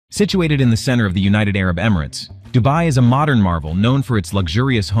Situated in the center of the United Arab Emirates, Dubai is a modern marvel known for its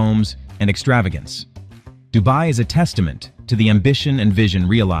luxurious homes and extravagance. Dubai is a testament to the ambition and vision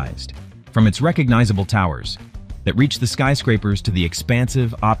realized, from its recognizable towers that reach the skyscrapers to the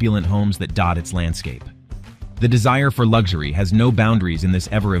expansive, opulent homes that dot its landscape. The desire for luxury has no boundaries in this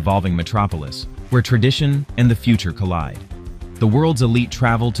ever-evolving metropolis, where tradition and the future collide. The world's elite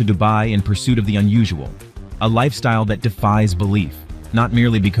travel to Dubai in pursuit of the unusual, a lifestyle that defies belief, not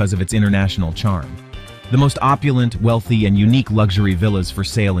merely because of its international charm. The most opulent, wealthy, and unique luxury villas for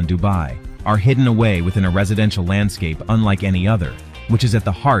sale in Dubai are hidden away within a residential landscape unlike any other, which is at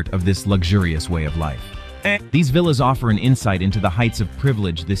the heart of this luxurious way of life. These villas offer an insight into the heights of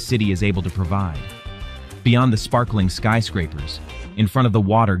privilege this city is able to provide. Beyond the sparkling skyscrapers, in front of the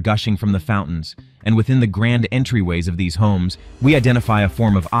water gushing from the fountains, and within the grand entryways of these homes, we identify a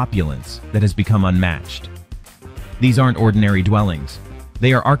form of opulence that has become unmatched. These aren't ordinary dwellings.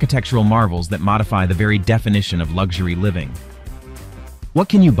 They are architectural marvels that modify the very definition of luxury living. What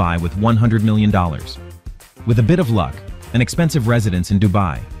can you buy with $100 million? With a bit of luck, an expensive residence in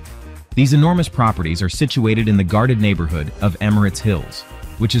Dubai. These enormous properties are situated in the guarded neighborhood of Emirates Hills,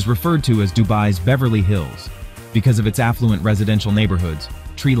 which is referred to as Dubai's Beverly Hills because of its affluent residential neighborhoods,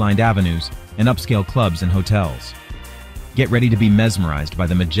 tree-lined avenues, and upscale clubs and hotels. Get ready to be mesmerized by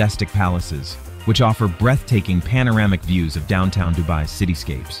the majestic palaces, which offer breathtaking panoramic views of downtown Dubai's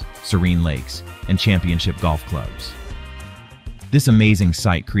cityscapes, serene lakes, and championship golf clubs. This amazing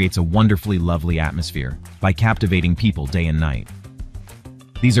sight creates a wonderfully lovely atmosphere by captivating people day and night.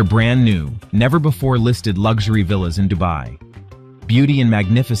 These are brand new, never-before-listed luxury villas in Dubai. Beauty and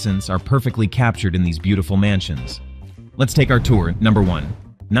magnificence are perfectly captured in these beautiful mansions. Let's take our tour. Number 1.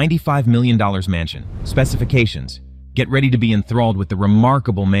 $95 million mansion. Specifications. Get ready to be enthralled with the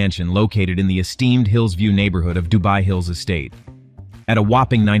remarkable mansion located in the esteemed Hillsview neighborhood of Dubai Hills Estate. At a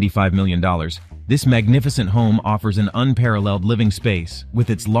whopping $95 million, this magnificent home offers an unparalleled living space with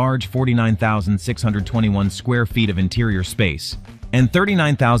its large 49,621 square feet of interior space and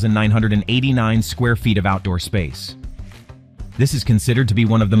 39,989 square feet of outdoor space. This is considered to be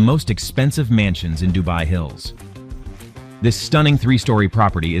one of the most expensive mansions in Dubai Hills. This stunning 3-story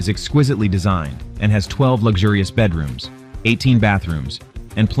property is exquisitely designed and has 12 luxurious bedrooms, 18 bathrooms,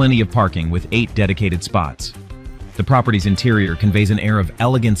 and plenty of parking with 8 dedicated spots. The property's interior conveys an air of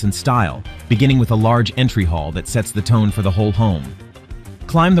elegance and style, beginning with a large entry hall that sets the tone for the whole home.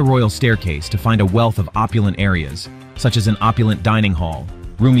 Climb the royal staircase to find a wealth of opulent areas, such as an opulent dining hall,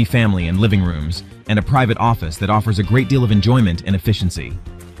 roomy family and living rooms, and a private office that offers a great deal of enjoyment and efficiency.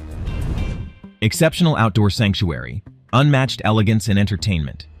 Exceptional outdoor sanctuary. Unmatched elegance and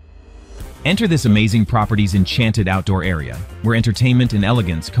entertainment. Enter this amazing property's enchanted outdoor area, where entertainment and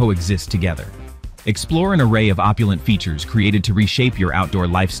elegance coexist together. Explore an array of opulent features created to reshape your outdoor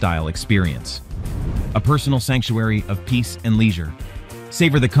lifestyle experience. A personal sanctuary of peace and leisure.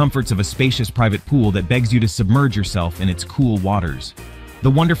 Savor the comforts of a spacious private pool that begs you to submerge yourself in its cool waters.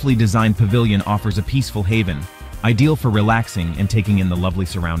 The wonderfully designed pavilion offers a peaceful haven, ideal for relaxing and taking in the lovely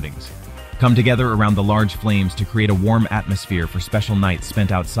surroundings. Come together around the large flames to create a warm atmosphere for special nights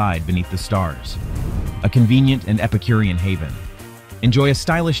spent outside beneath the stars. A convenient and Epicurean haven. Enjoy a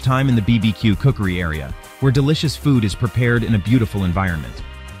stylish time in the BBQ cookery area, where delicious food is prepared in a beautiful environment.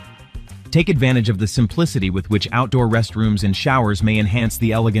 Take advantage of the simplicity with which outdoor restrooms and showers may enhance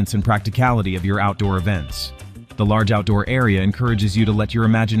the elegance and practicality of your outdoor events. The large outdoor area encourages you to let your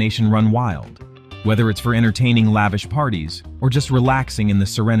imagination run wild, whether it's for entertaining lavish parties or just relaxing in the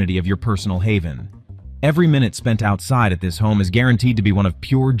serenity of your personal haven. Every minute spent outside at this home is guaranteed to be one of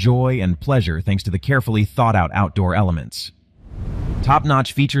pure joy and pleasure thanks to the carefully thought-out outdoor elements.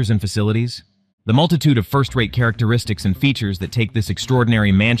 Top-notch features and facilities. The multitude of first-rate characteristics and features that take this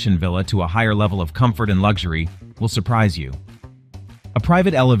extraordinary mansion villa to a higher level of comfort and luxury will surprise you. A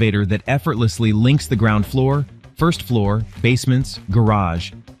private elevator that effortlessly links the ground floor, first floor, basements,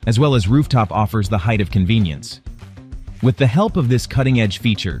 garage, as well as rooftop offers the height of convenience. With the help of this cutting-edge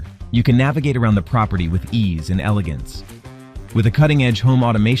feature, you can navigate around the property with ease and elegance. With a cutting-edge home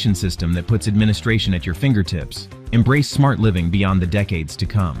automation system that puts administration at your fingertips, embrace smart living beyond the decades to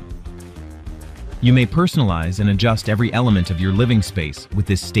come. You may personalize and adjust every element of your living space with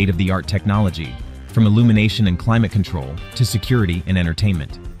this state-of-the-art technology, from illumination and climate control to security and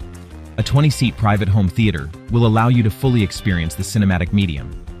entertainment. A 20-seat private home theater will allow you to fully experience the cinematic medium.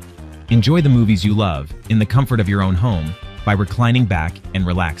 Enjoy the movies you love in the comfort of your own home by reclining back and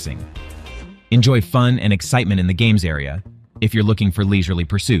relaxing. Enjoy fun and excitement in the games area if you're looking for leisurely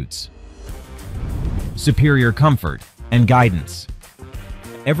pursuits. Superior comfort and guidance.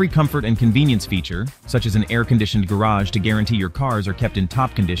 Every comfort and convenience feature, such as an air-conditioned garage to guarantee your cars are kept in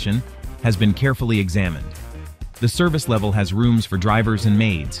top condition, has been carefully examined. The service level has rooms for drivers and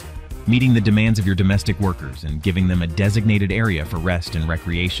maids, meeting the demands of your domestic workers and giving them a designated area for rest and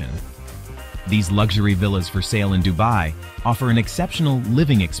recreation. These luxury villas for sale in Dubai offer an exceptional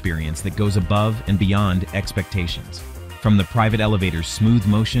living experience that goes above and beyond expectations. From the private elevator's smooth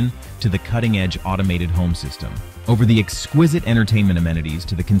motion to the cutting-edge automated home system, over the exquisite entertainment amenities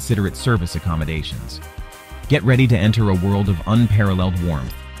to the considerate service accommodations. Get ready to enter a world of unparalleled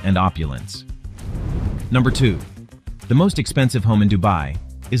warmth and opulence. Number 2. The most expensive home in Dubai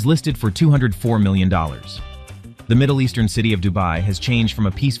is listed for $204 million. The Middle Eastern city of Dubai has changed from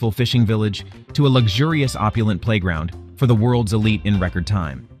a peaceful fishing village to a luxurious opulent playground for the world's elite in record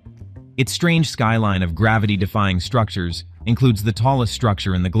time. Its strange skyline of gravity-defying structures includes the tallest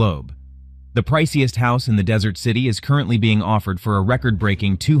structure in the globe. The priciest house in the desert city is currently being offered for a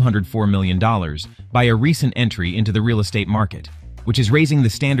record-breaking $204 million by a recent entry into the real estate market, which is raising the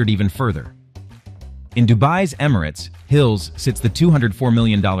standard even further. In Dubai's Emirates, Hills sits the $204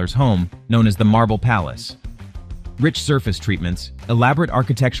 million home known as the Marble Palace. Rich surface treatments, elaborate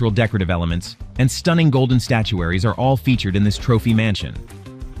architectural decorative elements, and stunning golden statuaries are all featured in this trophy mansion.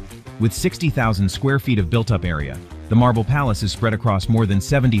 With 60,000 square feet of built-up area, the Marble Palace is spread across more than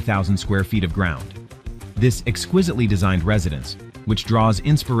 70,000 square feet of ground. This exquisitely designed residence, which draws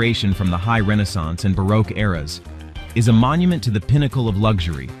inspiration from the High Renaissance and Baroque eras, is a monument to the pinnacle of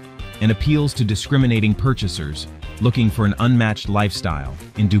luxury and appeals to discriminating purchasers looking for an unmatched lifestyle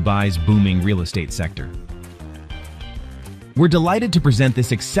in Dubai's booming real estate sector. We're delighted to present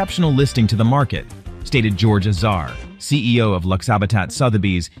this exceptional listing to the market, stated George Azar, CEO of Luxhabitat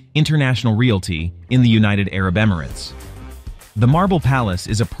Sotheby's International Realty in the United Arab Emirates. The Marble Palace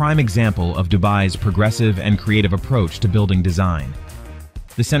is a prime example of Dubai's progressive and creative approach to building design.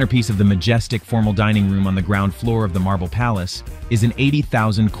 The centerpiece of the majestic formal dining room on the ground floor of the Marble Palace is an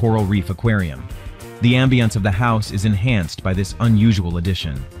 80,000 coral reef aquarium. The ambience of the house is enhanced by this unusual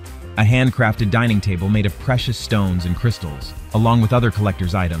addition. A handcrafted dining table made of precious stones and crystals, along with other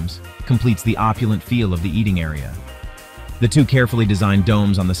collector's items, completes the opulent feel of the eating area. The two carefully designed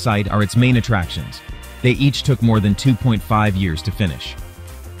domes on the site are its main attractions. They each took more than 2.5 years to finish.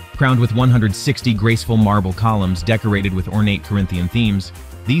 Crowned with 160 graceful marble columns decorated with ornate Corinthian themes,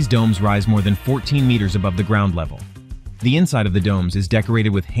 these domes rise more than 14 meters above the ground level. The inside of the domes is decorated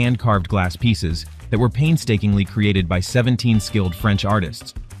with hand-carved glass pieces that were painstakingly created by 17 skilled French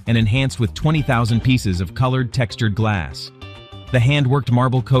artists and enhanced with 20,000 pieces of colored textured glass. The hand-worked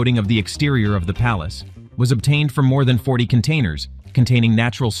marble coating of the exterior of the palace was obtained from more than 40 containers containing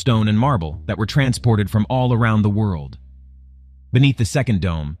natural stone and marble that were transported from all around the world. Beneath the second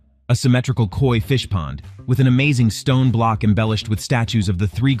dome, a symmetrical koi fish pond with an amazing stone block embellished with statues of the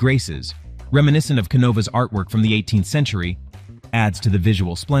Three Graces, reminiscent of Canova's artwork from the 18th century, adds to the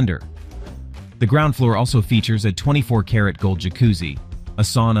visual splendor. The ground floor also features a 24-karat gold jacuzzi, a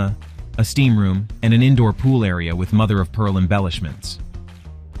sauna, a steam room, and an indoor pool area with mother-of-pearl embellishments.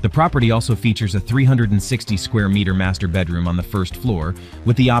 The property also features a 360 square meter master bedroom on the first floor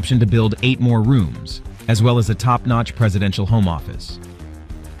with the option to build 8 more rooms, as well as a top-notch presidential home office.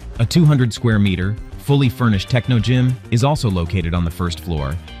 A 200 square meter, fully furnished techno gym is also located on the first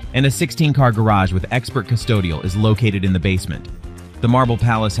floor, and a 16-car garage with expert custodial is located in the basement. The Marble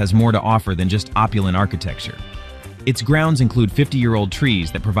Palace has more to offer than just opulent architecture. Its grounds include 50-year-old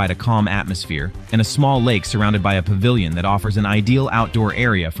trees that provide a calm atmosphere and a small lake surrounded by a pavilion that offers an ideal outdoor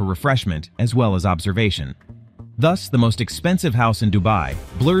area for refreshment as well as observation. Thus, the most expensive house in Dubai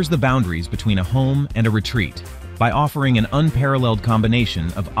blurs the boundaries between a home and a retreat by offering an unparalleled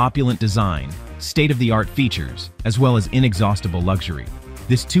combination of opulent design, state-of-the-art features, as well as inexhaustible luxury.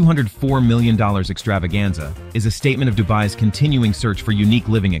 This $204 million extravaganza is a statement of Dubai's continuing search for unique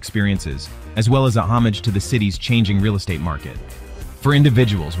living experiences, as well as a homage to the city's changing real estate market. For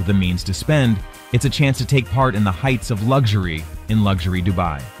individuals with the means to spend, it's a chance to take part in the heights of luxury in luxury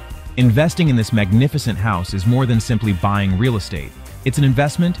Dubai. Investing in this magnificent house is more than simply buying real estate. It's an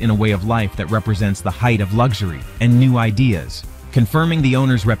investment in a way of life that represents the height of luxury and new ideas, confirming the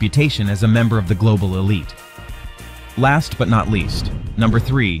owner's reputation as a member of the global elite. Last but not least, number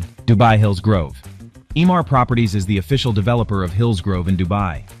 3, Dubai Hills Grove. Emaar Properties is the official developer of Hills Grove in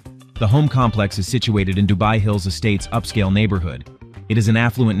Dubai. The home complex is situated in Dubai Hills Estate's upscale neighborhood. It is an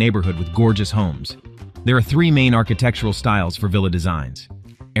affluent neighborhood with gorgeous homes. There are 3 main architectural styles for villa designs: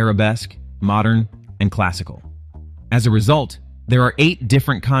 arabesque, modern, and classical. As a result, there are 8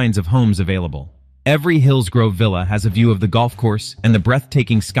 different kinds of homes available. Every Hills Grove villa has a view of the golf course and the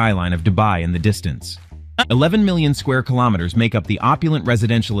breathtaking skyline of Dubai in the distance. 11 million square kilometers make up the opulent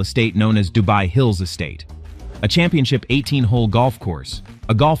residential estate known as Dubai Hills Estate. A championship 18-hole golf course,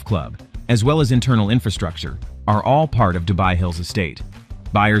 a golf club, as well as internal infrastructure are all part of Dubai Hills Estate.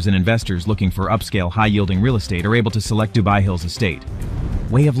 Buyers and investors looking for upscale, high-yielding real estate are able to select Dubai Hills Estate.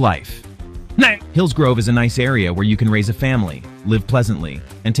 Way of life. Hillsgrove is a nice area where you can raise a family, live pleasantly,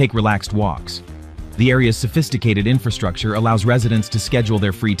 and take relaxed walks. The area's sophisticated infrastructure allows residents to schedule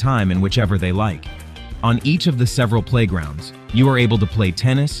their free time in whichever they like. On each of the several playgrounds, you are able to play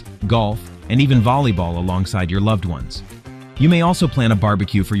tennis, golf, and even volleyball alongside your loved ones. You may also plan a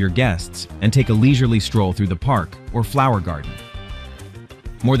barbecue for your guests and take a leisurely stroll through the park or flower garden.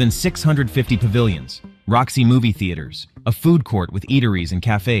 More than 650 pavilions, Roxy movie theaters, a food court with eateries and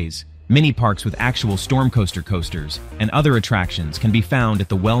cafes, mini parks with actual storm coaster coasters, and other attractions can be found at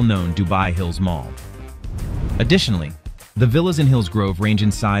the well-known Dubai Hills Mall. Additionally, the villas in Hillsgrove range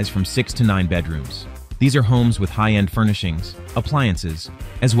in size from 6 to 9 bedrooms. These are homes with high-end furnishings, appliances,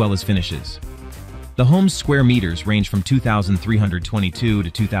 as well as finishes. The home's square meters range from 2,322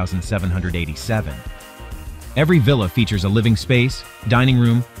 to 2,787. Every villa features a living space, dining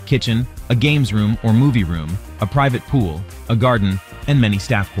room, kitchen, a games room or movie room, a private pool, a garden, and many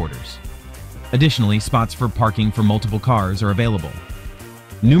staff quarters. Additionally, spots for parking for multiple cars are available.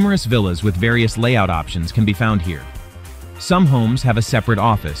 Numerous villas with various layout options can be found here. Some homes have a separate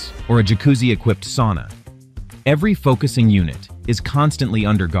office or a jacuzzi-equipped sauna. Every focusing unit is constantly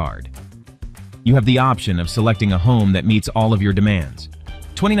under guard. You have the option of selecting a home that meets all of your demands.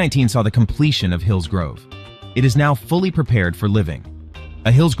 2019 saw the completion of Hillsgrove. It is now fully prepared for living.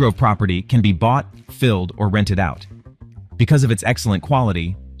 A Hillsgrove property can be bought, filled, or rented out. Because of its excellent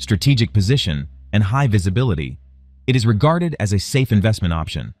quality, strategic position, and high visibility, it is regarded as a safe investment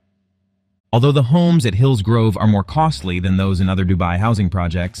option. Although the homes at Hillsgrove are more costly than those in other Dubai housing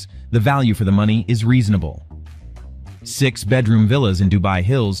projects, the value for the money is reasonable. 6-bedroom villas in Dubai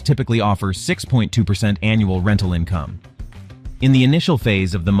Hills typically offer 6.2% annual rental income. In the initial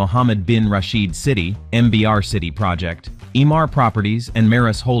phase of the Mohammed bin Rashid City (MBR City) project, Emaar Properties and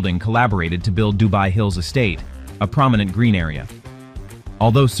Maris Holding collaborated to build Dubai Hills Estate, a prominent green area.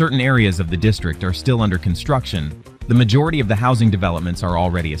 Although certain areas of the district are still under construction, the majority of the housing developments are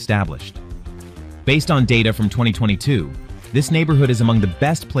already established. Based on data from 2022, this neighborhood is among the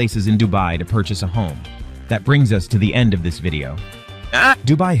best places in Dubai to purchase a home. That brings us to the end of this video.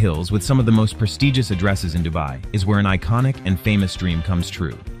 Dubai Hills, with some of the most prestigious addresses in Dubai, is where an iconic and famous dream comes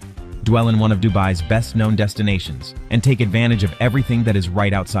true. Dwell in one of Dubai's best-known destinations and take advantage of everything that is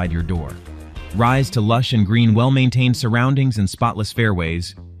right outside your door. Rise to lush and green, well-maintained surroundings and spotless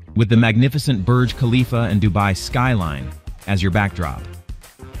fairways, with the magnificent Burj Khalifa and Dubai skyline as your backdrop.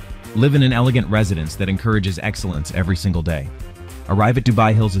 Live in an elegant residence that encourages excellence every single day. Arrive at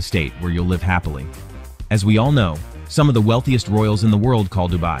Dubai Hills Estate, where you'll live happily. As we all know, some of the wealthiest royals in the world call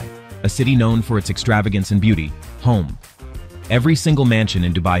Dubai, a city known for its extravagance and beauty, home. Every single mansion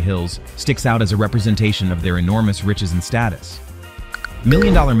in Dubai Hills sticks out as a representation of their enormous riches and status.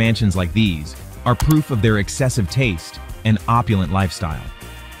 Million-dollar mansions like these are proof of their excessive taste and opulent lifestyle.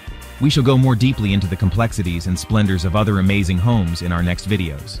 We shall go more deeply into the complexities and splendors of other amazing homes in our next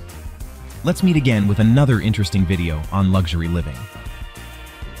videos. Let's meet again with another interesting video on luxury living.